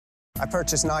I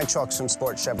purchased 9 trucks from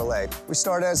Sport Chevrolet. We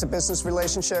started as a business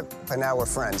relationship, but now we're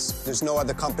friends. There's no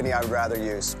other company I would rather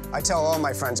use. I tell all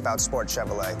my friends about Sport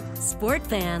Chevrolet. Sport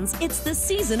fans, it's the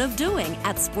season of doing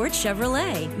at Sport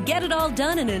Chevrolet. Get it all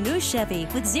done in a new Chevy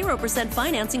with 0%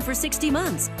 financing for 60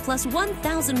 months, plus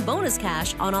 $1,000 bonus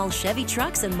cash on all Chevy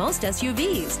trucks and most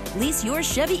SUVs. Lease your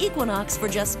Chevy Equinox for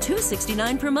just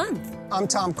 $269 per month. I'm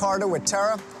Tom Carter with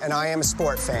Terra, and I am a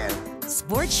Sport fan.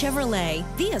 Sport Chevrolet.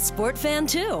 Be a Sport fan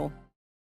too.